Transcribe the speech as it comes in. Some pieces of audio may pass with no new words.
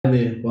Hi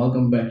there,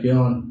 welcome back here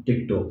on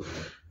TikTok.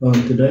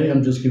 Today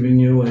I'm just giving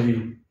you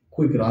a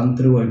quick run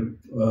through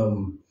a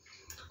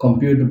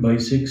computer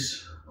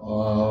basics,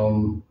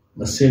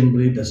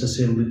 assembly,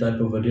 disassembly type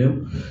of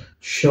video,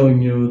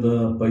 showing you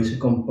the basic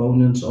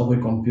components of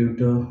a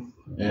computer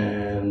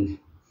and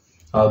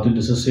how to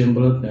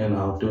disassemble it and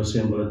how to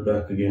assemble it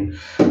back again.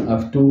 I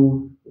have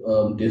two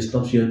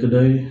desktops here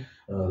today,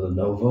 the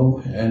Novo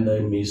and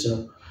a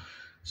Mesa.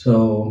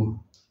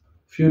 So,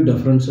 few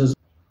differences,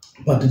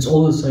 but it's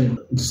all the same.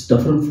 It's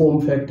different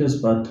form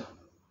factors, but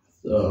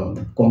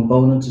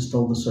components is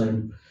still the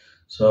same.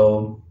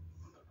 So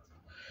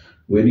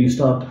where do you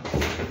start?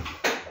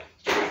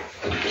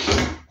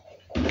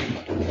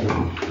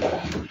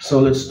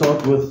 So let's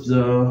start with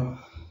the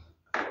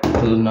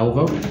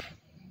Lenovo.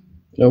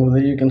 Over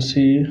there you can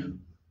see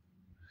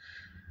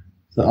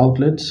the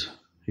outlets,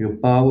 your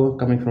power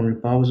coming from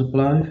your power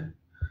supply,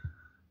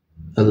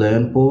 a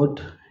LAN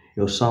port,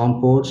 your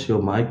sound ports,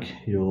 your mic,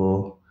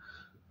 your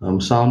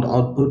sound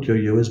output, your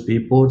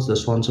USB ports.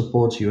 This one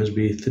supports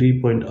USB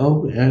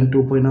 3.0 and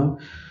 2.0.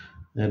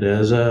 It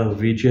has a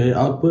VGA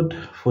output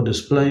for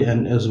display,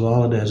 and as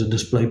well it has a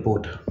display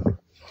port.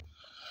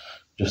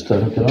 Just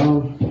turn it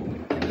around.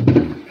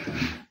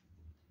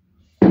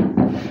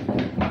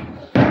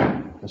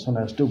 This one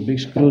has two big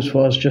screws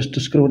for us just to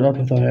screw it out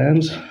with our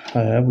hands.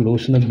 I have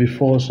loosened it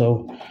before,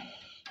 so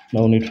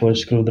no need for a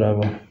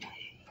screwdriver.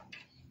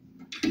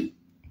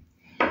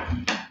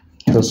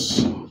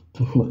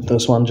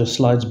 This one just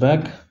slides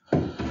back,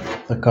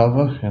 the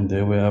cover, and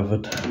there we have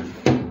it.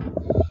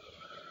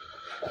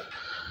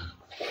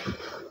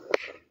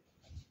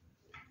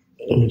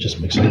 Let me just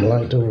make some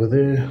light over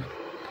there.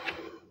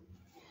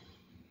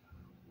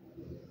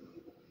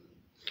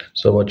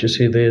 So what you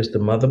see there is the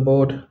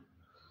motherboard.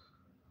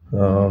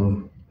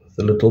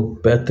 The little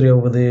battery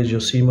over there is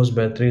your CMOS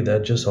battery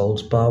that just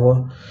holds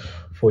power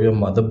for your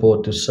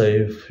motherboard to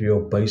save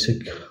your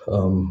basic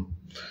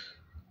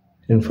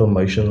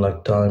information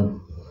like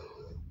time.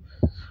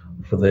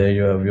 For there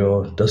you have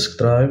your disk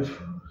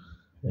drive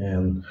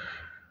and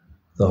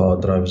the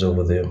hard drives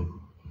over there.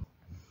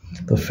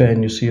 The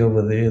fan you see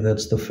over there,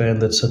 that's the fan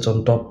that sits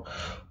on top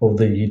of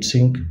the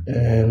heatsink,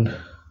 and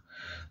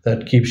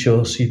that keeps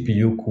your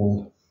CPU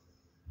cool.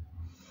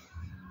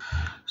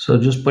 So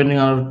just pointing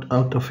out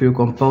a few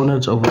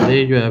components. Over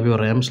there you have your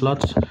RAM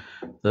slots.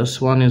 This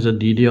one is a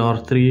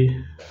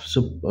DDR3,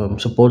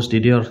 supports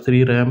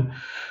DDR3 RAM.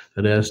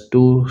 It has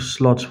two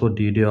slots for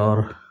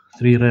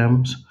DDR3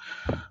 RAMs.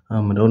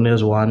 It only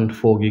has one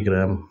 4 gig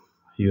RAM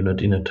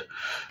unit in it.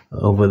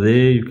 Over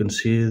there you can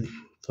see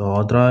the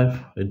hard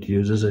drive. It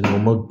uses a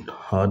normal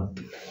hard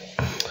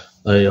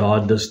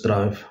disk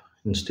drive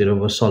instead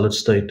of a solid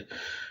state.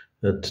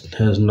 It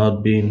has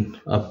not been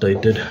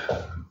updated.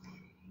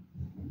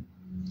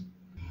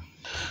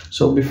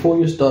 So before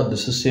you start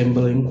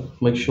disassembling,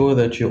 make sure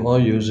that you are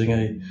using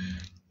a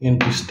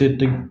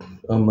anti-static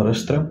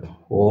wrist strap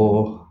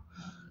or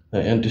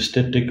an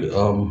anti-static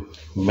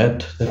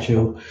mat that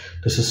you're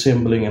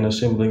disassembling and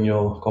assembling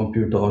your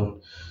computer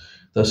on.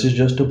 This is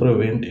just to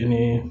prevent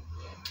any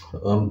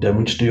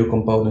damage to your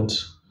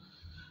components.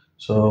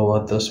 So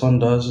what this one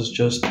does is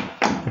just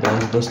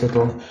runs this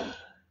little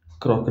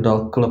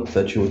crocodile clip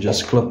that you will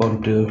just clip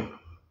onto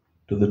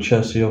the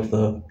chassis of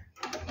the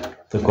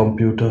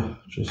computer,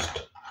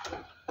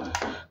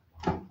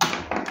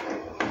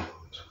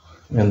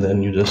 and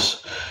then you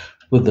just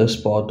put this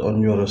part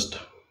on your wrist.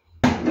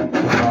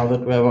 Now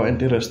that we have our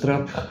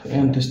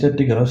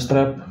anti-static wrist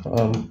strap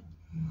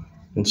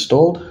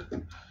installed,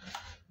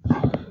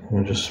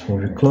 we'll just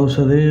move it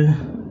closer there.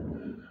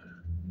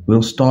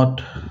 We'll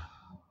start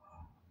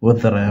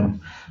with the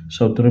RAM.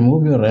 So to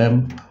remove your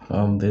RAM,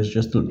 there's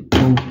just two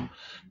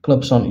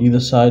clips on either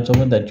sides of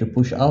it that you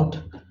push out,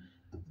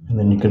 and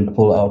then you can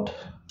pull out.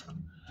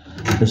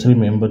 Just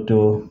remember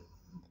to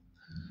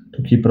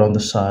keep it on the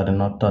side and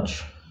not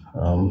touch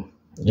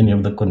any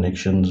of the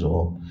connections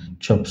or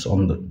chips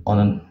on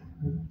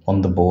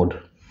the board.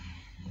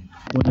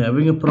 When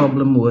having a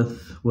problem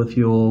with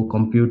your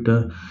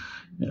computer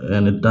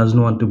and it doesn't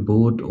want to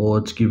boot, or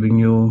it's giving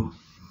you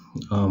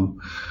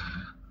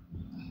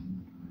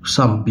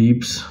some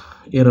beeps,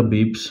 error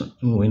beeps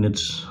when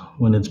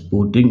it's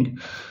booting,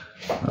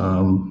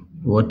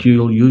 what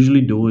you'll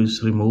usually do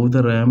is remove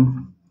the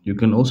RAM. You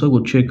can also go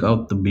check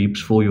out the beeps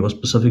for your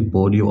specific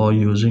board you are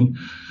using.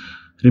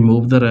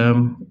 Remove the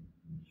RAM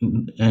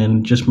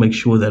and just make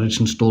sure that it's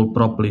installed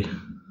properly.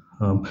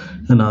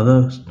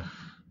 Another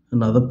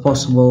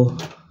possible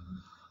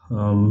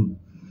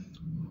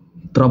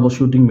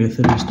troubleshooting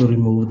method is to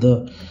remove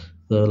the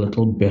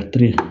little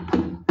battery.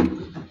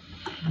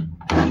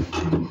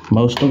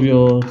 Most of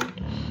your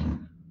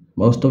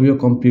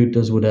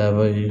computers would have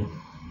a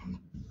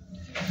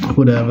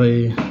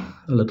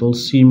little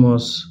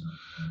CMOS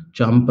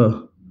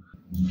jumper.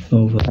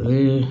 Over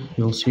there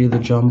you'll see the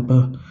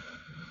jumper,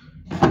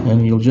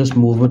 and you'll just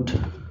move it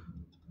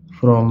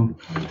from,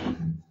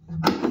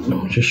 let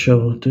me just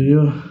show it to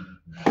you.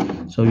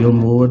 So you'll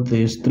move it.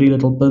 There's three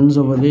little pins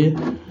over there.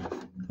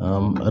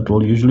 It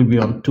will usually be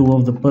on 2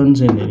 of the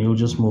pins, and then you'll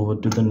just move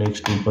it to the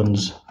next 2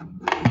 pins,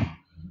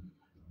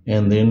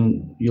 and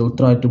then you'll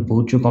try to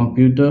boot your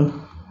computer,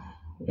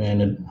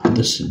 and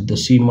the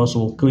CMOS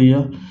will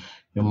clear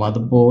your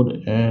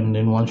motherboard, and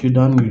then once you're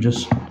done, you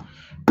just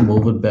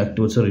move it back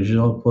to its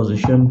original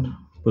position,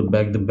 put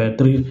back the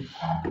battery,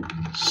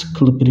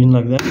 clip it in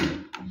like that,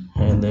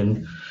 and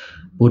then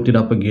boot it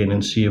up again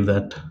and see if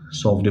that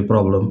solved your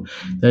problem.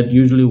 That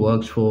usually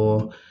works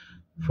for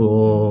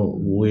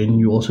when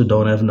you also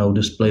don't have no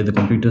display, the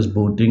computer's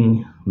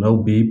booting, no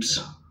beeps,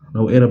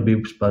 no error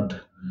beeps, but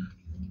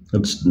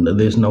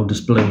there's no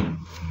display.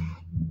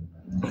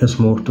 Let's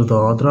move to the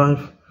hard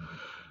drive.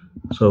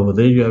 So over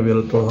there you have your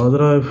little hard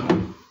drive.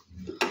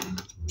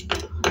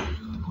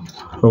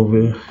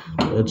 Over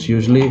it's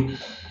usually,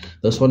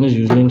 this one is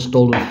usually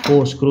installed with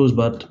 4 screws,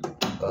 but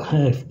I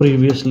have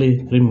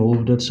previously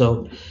removed it,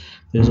 so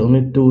there's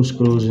only 2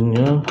 screws in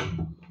here.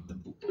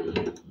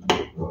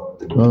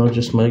 Now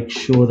just make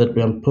sure that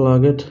we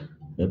unplug it.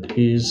 It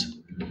is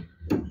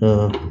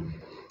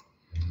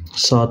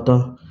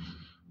SATA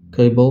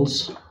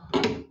cables.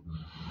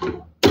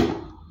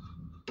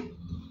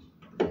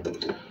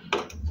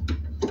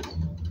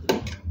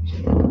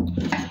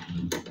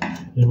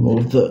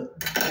 Remove the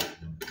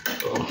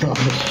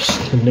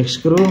next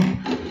screw,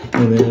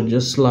 and then it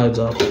just slides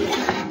up.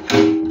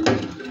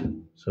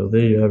 So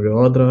there you have your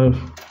hard drive.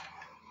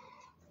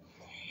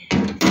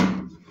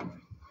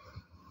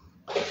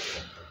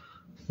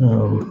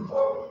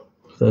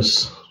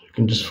 This, you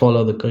can just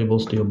follow the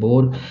cables to your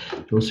board.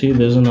 You'll see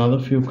there's another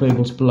few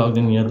cables plugged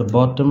in here at the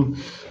bottom.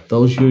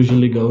 Those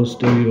usually goes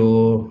to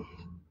your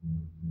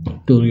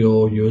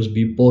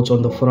USB ports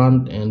on the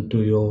front, and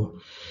to your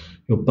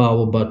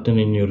power button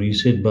and your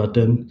reset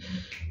button.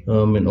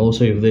 And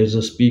also, if there's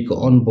a speaker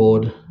on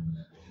board,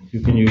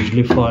 you can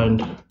usually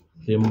find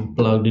them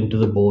plugged into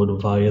the board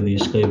via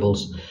these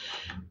cables.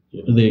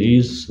 There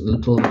is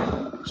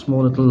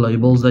small little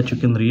labels that you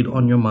can read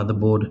on your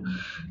motherboard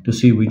to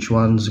see which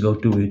ones go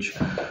to which,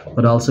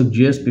 but I'll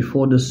suggest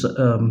before this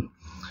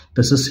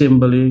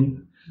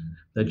disassembling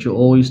that you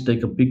always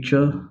take a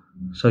picture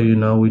so you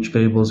know which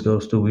cables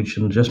goes to which,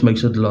 and it just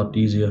makes it a lot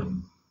easier.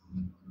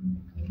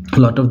 A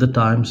lot of the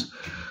times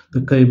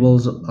the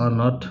cables are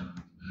not,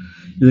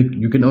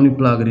 you can only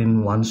plug it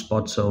in one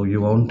spot, so you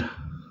won't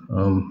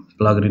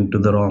plug it into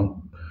the wrong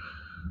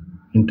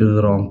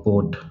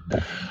port.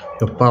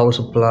 Your power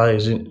supply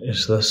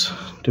is this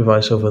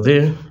device over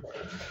there,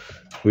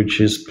 which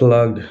is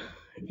plugged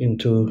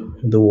into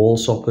the wall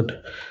socket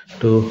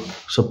to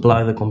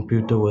supply the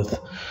computer with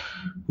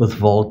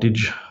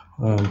voltage.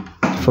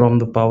 From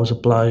the power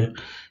supply,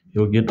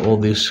 you'll get all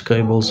these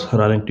cables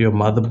running to your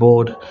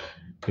motherboard,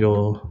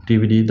 your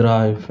DVD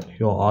drive,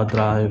 your hard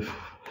drive,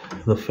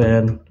 the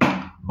fan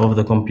of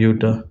the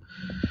computer,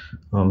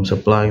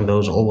 supplying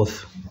those all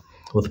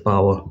with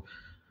power.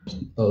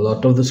 A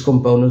lot of these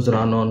components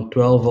run on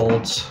 12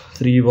 volts,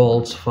 3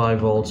 volts,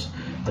 5 volts.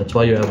 That's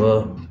why you have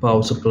a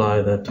power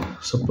supply that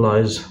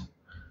supplies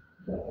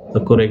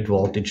the correct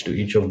voltage to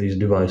each of these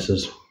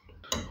devices.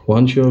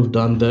 Once you have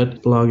done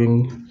that,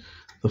 plugging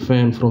the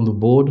fan from the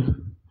board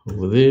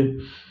over there,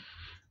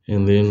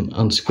 and then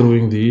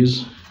unscrewing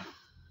these,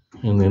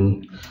 and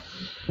then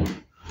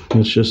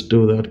let's just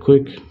do that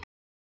quick.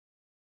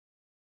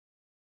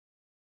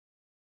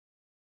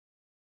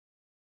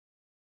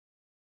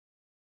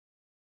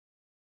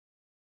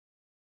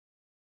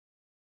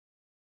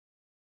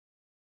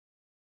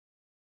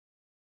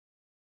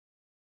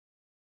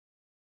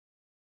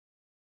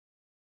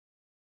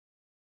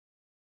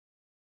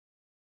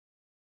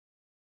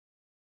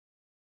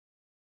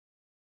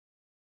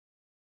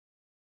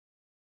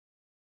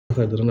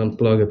 I didn't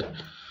unplug it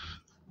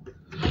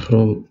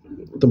from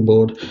the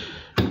board.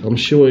 I'm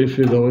sure if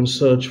you go and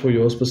search for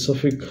your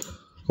specific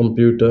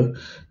computer,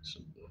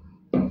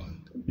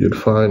 you'd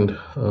find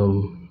a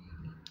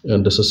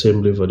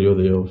disassembly video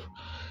there of.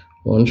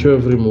 Once you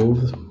have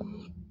removed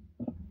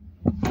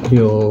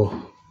your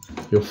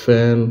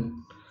fan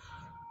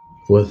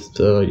with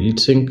the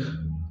heatsink,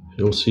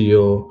 you'll see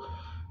your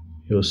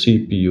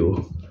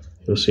CPU,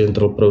 your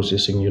central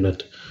processing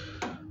unit.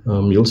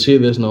 You'll see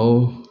there's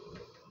no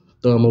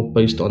thermal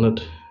paste on it.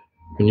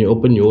 When you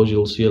open yours,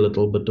 you'll see a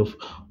little bit of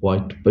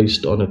white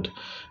paste on it.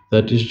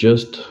 That is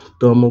just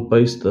thermal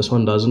paste. This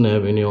one doesn't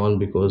have any on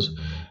because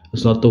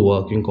it's not the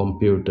working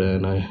computer,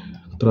 and I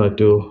tried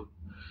to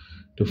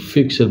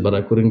fix it, but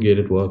I couldn't get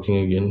it working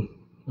again.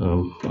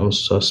 I'm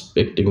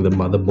suspecting the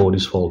motherboard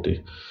is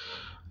faulty.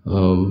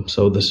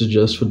 So this is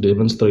just for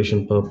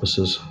demonstration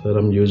purposes that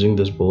I'm using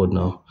this board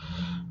now.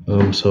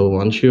 So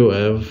once you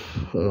have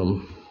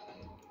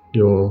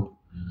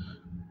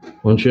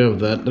once you have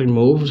that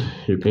removed,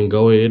 you can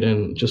go ahead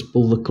and just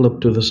pull the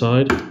clip to the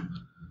side,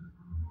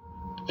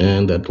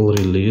 and that will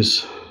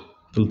release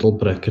the little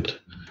bracket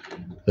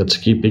that's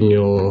keeping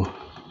your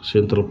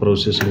central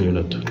processing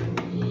unit.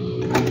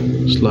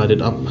 Slide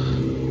it up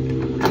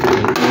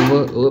and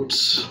over.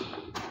 Oops,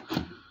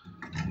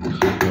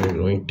 I'm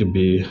going to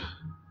be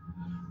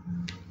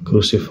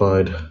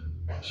crucified.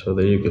 So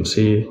there you can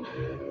see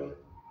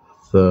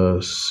the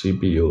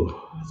CPU.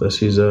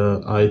 This is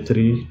a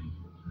i3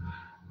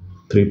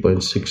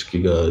 3.6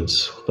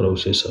 gigahertz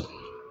processor.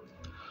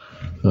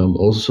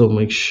 Also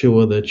make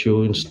sure that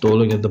you're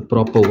installing it the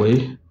proper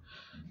way.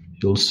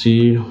 You'll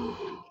see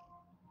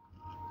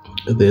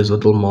there's a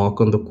little mark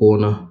on the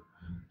corner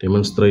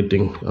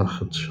demonstrating,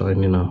 it's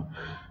shiny now,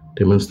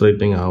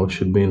 demonstrating how it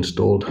should be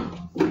installed.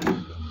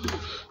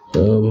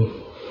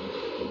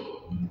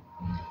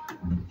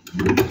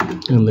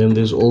 And then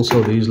there's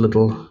also these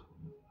little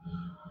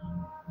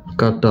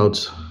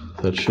cutouts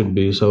that should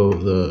be, so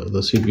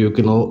the CPU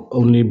can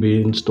only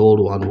be installed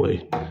one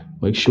way.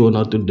 Make sure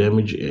not to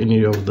damage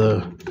any of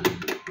the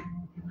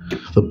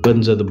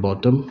pins at the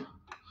bottom.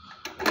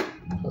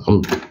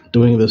 I'm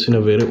doing this in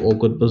a very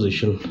awkward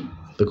position.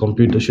 The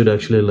computer should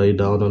actually lay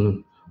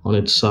down on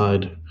its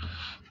side,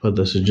 but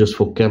this is just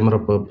for camera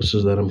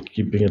purposes that I'm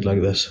keeping it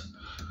like this.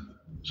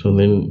 So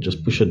then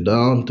just push it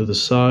down to the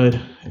side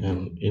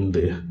and in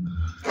there.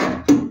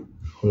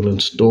 We'll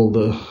install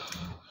the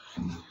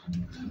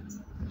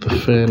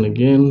fan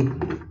again.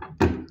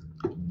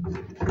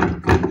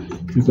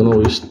 You can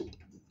always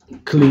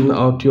clean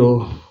out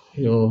your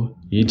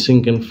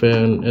heatsink and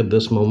fan at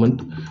this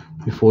moment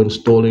before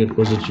installing it,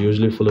 because it's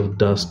usually full of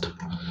dust,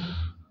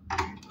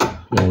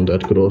 and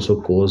that could also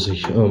cause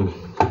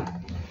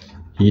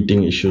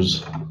heating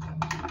issues.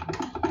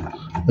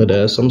 It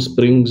has some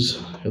springs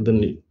at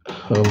the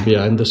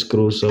behind the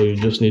screw, so you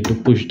just need to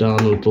push down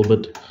a little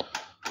bit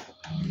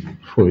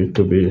for it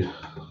to be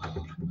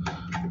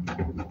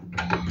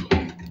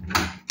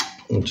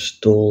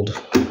installed.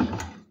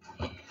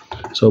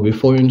 So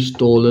before you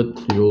install it,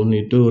 you'll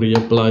need to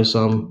reapply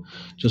some,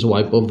 just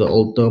wipe off the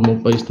old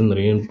thermal paste and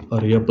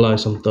reapply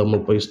some thermal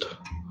paste.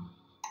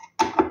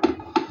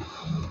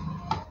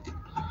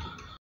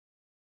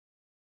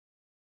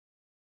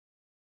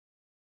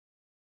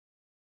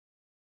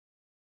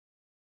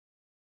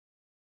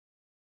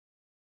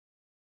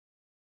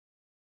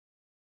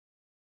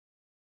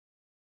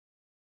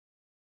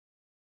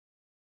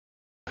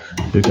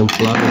 You can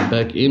plug it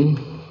back in.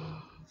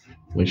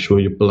 Make sure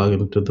you plug it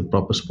into the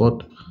proper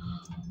spot.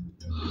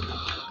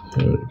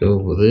 There we go,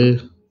 over there.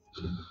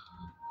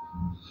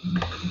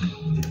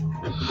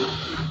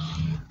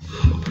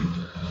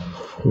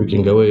 We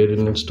can go ahead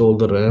and install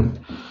the RAM.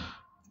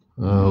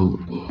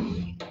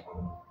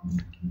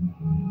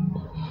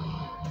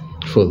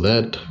 For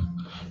that,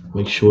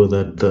 make sure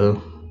that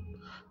the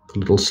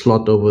little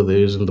slot over there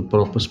is in the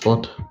proper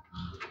spot.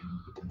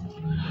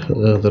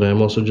 The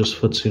RAM also just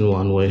fits in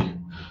one way.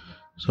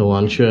 So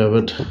once you have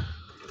it,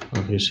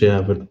 obviously I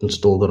have it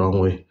installed the wrong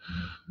way.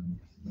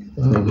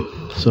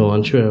 So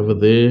once you have it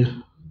there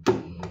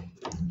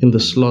in the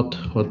slot,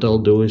 what I'll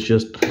do is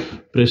just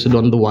press it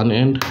on the one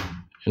end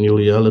and you'll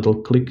hear a little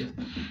click,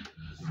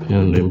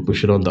 and then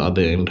push it on the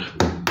other end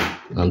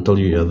until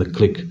you hear the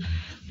click,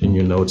 and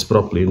you know it's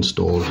properly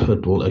installed.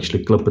 It will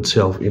actually clip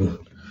itself in.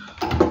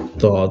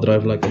 The hard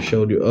drive, like I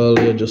showed you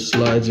earlier, just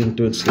slides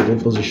into its little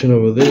position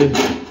over there.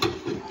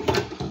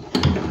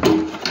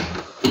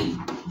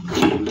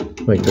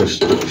 Make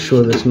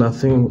sure there's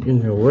nothing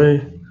in your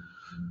way.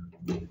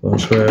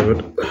 Once we have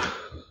it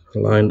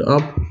lined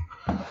up,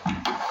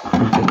 you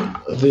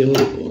can then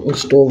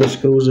install the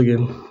screws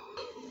again.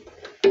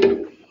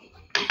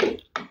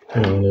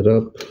 Line it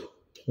up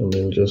and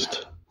then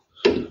just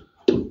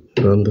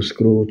run the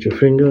screw with your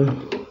finger.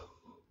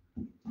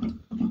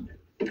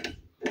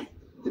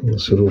 And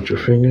screw with your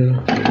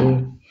finger.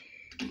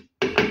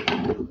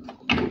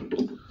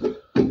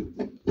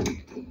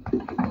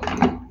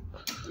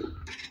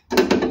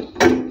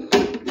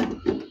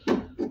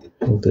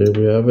 And there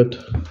we have it.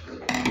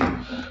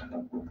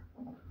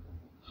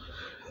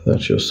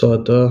 That's your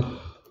SATA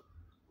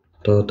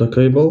data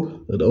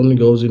cable. It only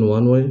goes in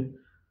one way.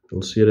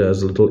 You'll see it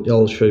has a little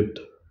L-shaped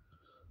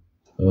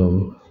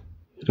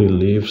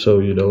relief, so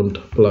you don't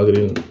plug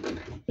it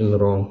in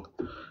wrong.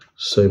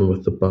 Same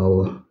with the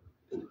power.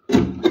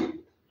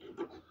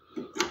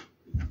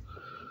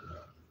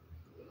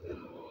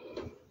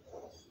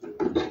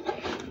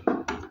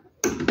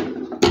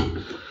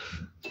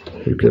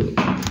 You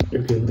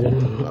can then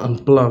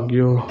unplug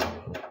your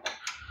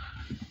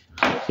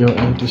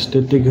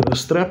anti-static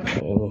strap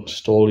and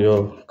install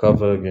your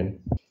cover again.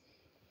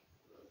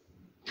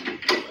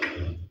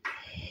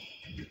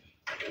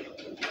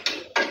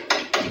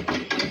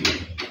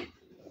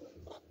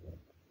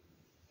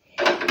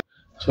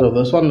 So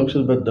this one looks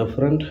a bit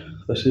different.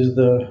 This is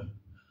the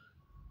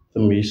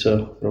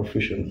Mesa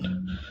Proficient.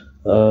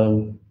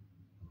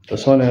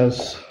 This one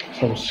has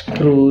some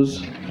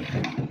screws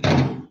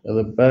at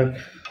the back.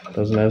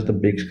 Doesn't have the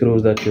big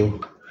screws that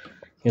you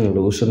can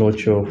loosen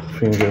with your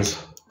fingers.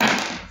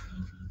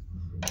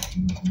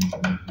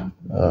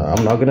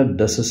 I'm not gonna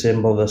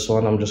disassemble this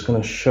one. I'm just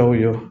gonna show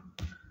you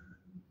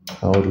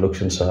how it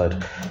looks inside.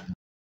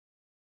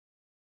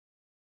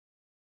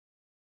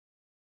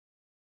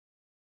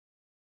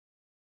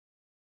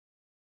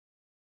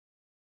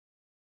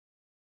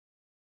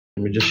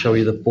 Let me just show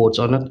you the ports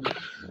on it.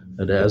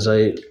 It has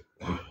a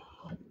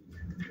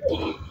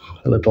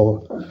a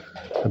little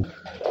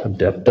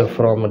adapter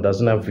from, it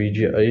doesn't have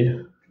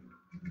VGA.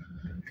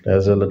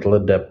 There's a little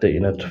adapter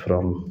in it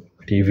from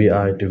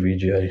DVI to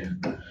VGA.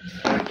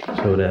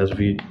 So there's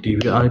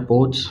DVI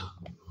ports.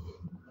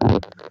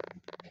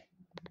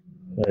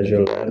 There's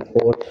your LAN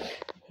port,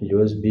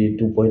 USB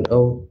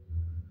 2.0,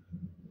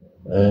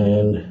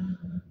 and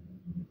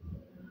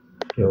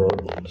your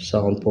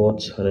sound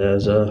ports.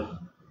 There's a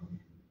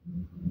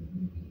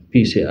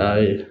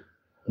PCI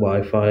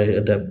Wi-Fi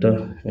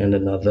adapter and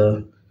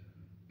another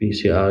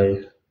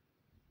PCI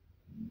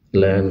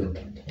LAN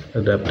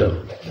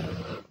adapter.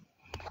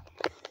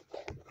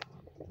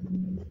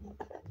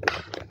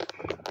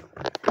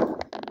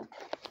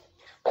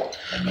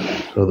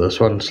 So this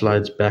one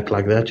slides back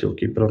like that. You'll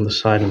keep it on the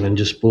side and then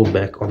just pull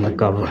back on the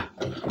cover.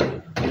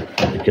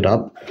 Pick it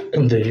up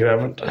and there you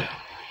have it.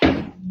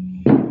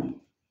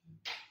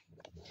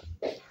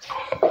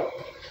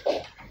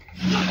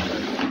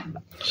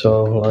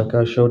 So like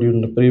I showed you in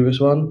the previous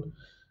one,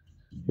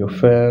 your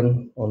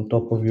fan on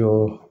top of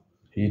your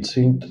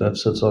heatsink that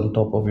sits on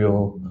top of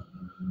your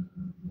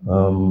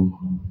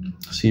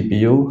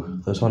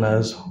CPU. This one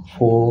has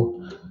 4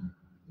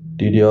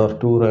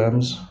 DDR2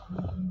 RAMs,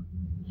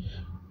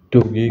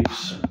 2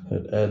 gigs.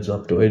 It adds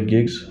up to 8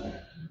 gigs.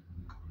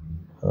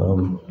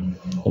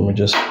 Let me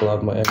just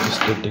plug my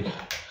anti-static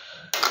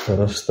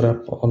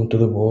strap onto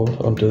the board,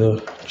 onto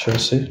the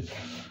chassis.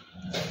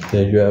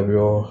 There you have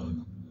your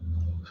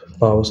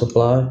power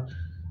supply,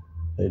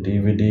 a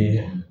DVD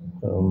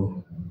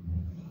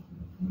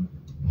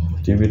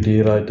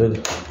writer.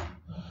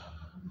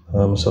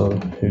 So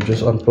you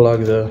just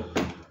unplug the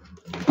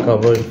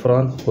cover in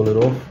front, pull it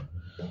off.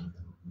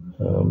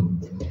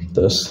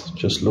 This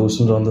just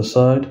loosens on the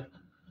side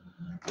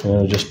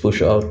and just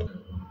push out.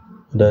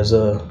 There's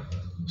a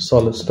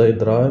solid state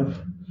drive,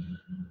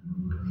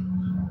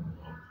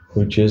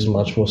 which is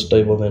much more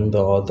stable than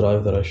the hard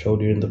drive that I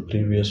showed you in the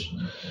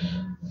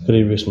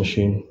previous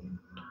machine.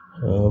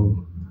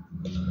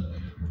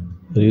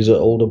 There is an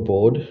older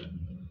board.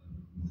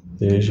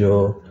 There's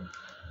your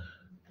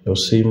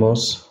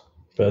CMOS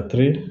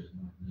battery.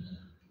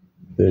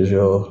 There's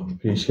your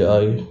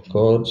PCI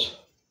cards,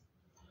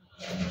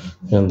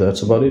 and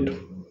that's about it.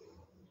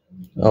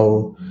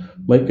 I'll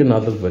make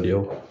another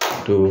video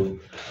to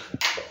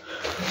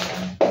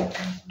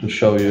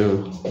show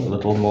you a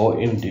little more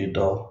in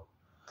detail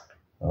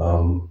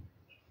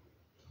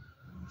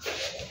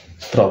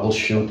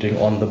troubleshooting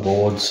on the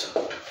boards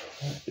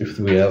if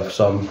we have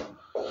some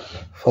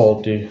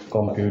faulty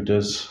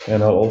computers,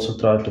 and I'll also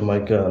try to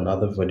make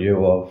another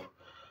video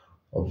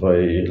of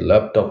a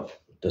laptop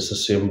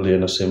disassembly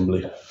and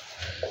assembly.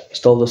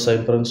 Still the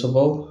same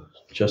principle,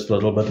 just a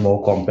little bit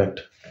more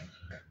compact.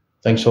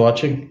 Thanks for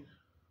watching.